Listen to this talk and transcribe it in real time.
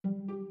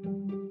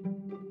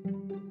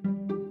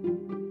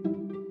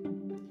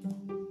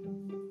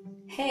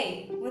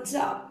Hey, what's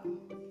up?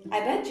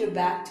 I bet you're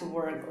back to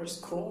work or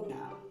school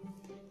now.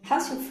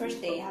 How's your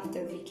first day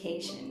after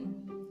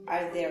vacation?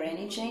 Are there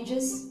any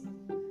changes?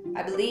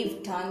 I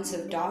believe tons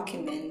of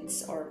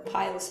documents or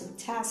piles of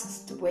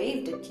tasks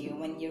waved at you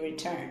when you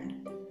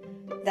returned.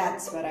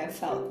 That's what I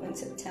felt when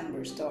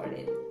September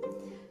started.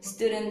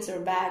 Students are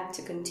back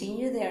to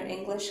continue their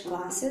English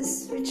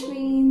classes, which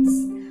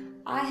means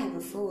I have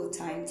a full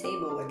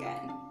timetable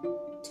again.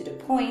 To the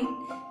point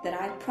that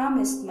I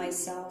promised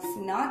myself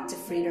not to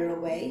fritter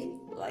away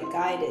like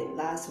I did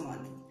last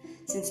month,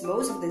 since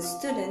most of the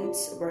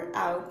students were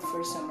out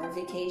for summer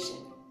vacation.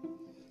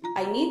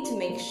 I need to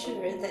make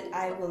sure that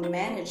I will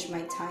manage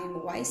my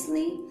time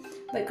wisely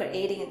by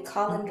creating a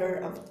calendar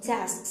of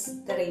tasks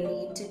that I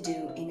need to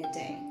do in a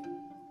day,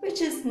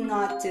 which is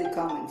not too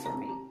common for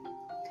me.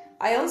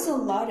 I also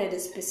allotted a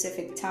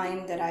specific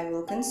time that I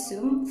will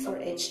consume for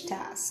each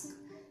task,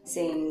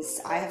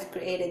 since I have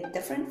created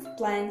different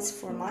plans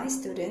for my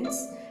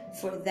students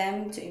for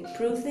them to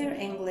improve their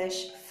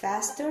English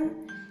faster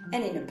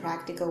and in a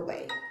practical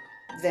way.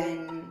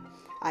 Then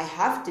I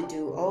have to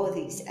do all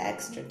these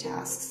extra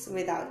tasks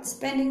without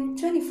spending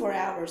 24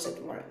 hours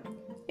at work,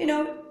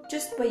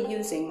 just by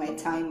using my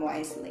time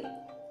wisely.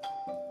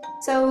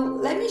 So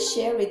let me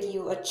share with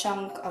you a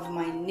chunk of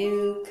my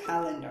new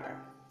calendar.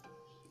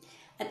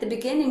 At the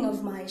beginning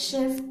of my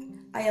shift,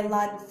 I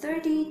allot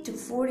 30 to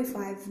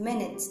 45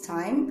 minutes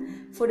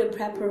time for the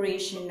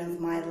preparation of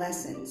my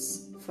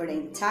lessons for the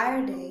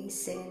entire day,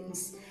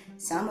 since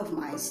some of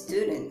my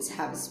students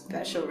have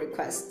special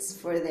requests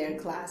for their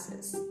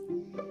classes.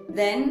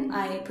 Then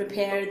I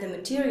prepare the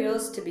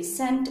materials to be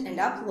sent and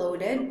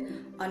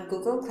uploaded on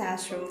Google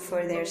Classroom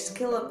for their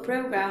Skill Up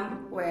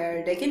program,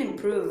 where they can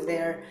improve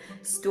their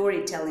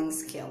storytelling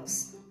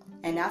skills.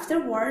 And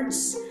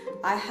afterwards,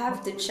 I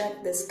have to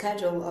check the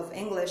schedule of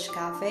English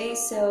Cafe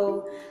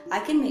so I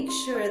can make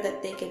sure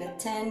that they can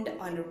attend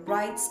on the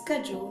right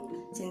schedule,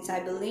 since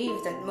I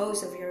believe that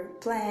most of your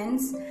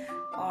plans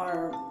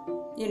are,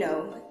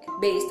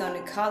 based on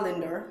a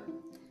calendar.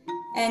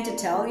 And to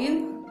tell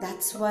you,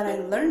 that's what I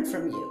learned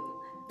from you.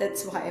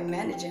 That's why I'm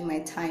managing my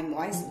time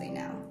wisely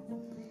now.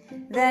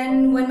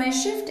 Then when my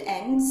shift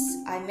ends,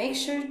 I make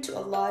sure to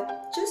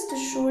allot just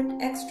a short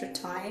extra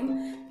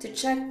time to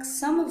check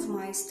some of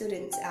my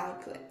students'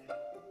 output.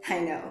 I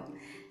know,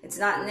 it's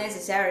not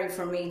necessary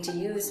for me to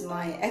use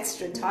my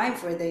extra time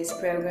for these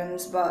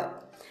programs,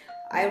 but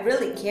I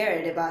really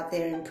cared about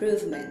their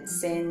improvement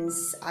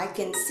since I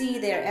can see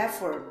their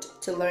effort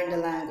to learn the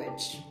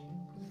language.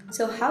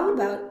 So how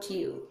about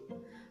you?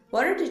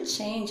 What are the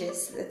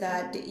changes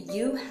that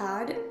you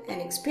had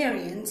and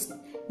experienced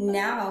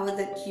now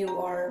that you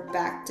are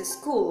back to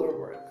school or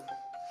work?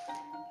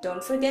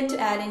 Don't forget to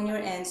add in your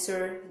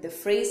answer the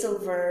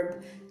phrasal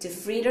verb to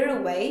fritter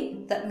away,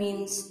 that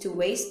means to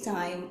waste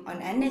time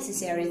on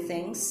unnecessary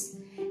things,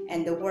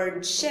 and the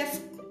word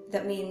shift,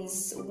 that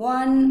means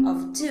one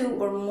of two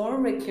or more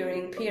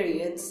recurring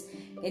periods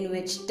in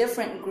which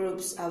different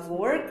groups of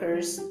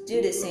workers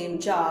do the same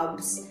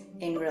jobs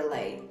in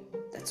relay.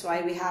 That's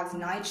why we have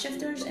night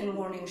shifters and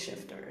morning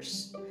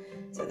shifters.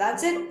 So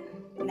that's it.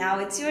 Now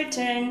it's your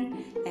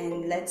turn,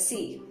 and let's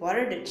see what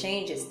are the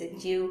changes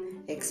that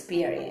you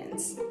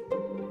experience.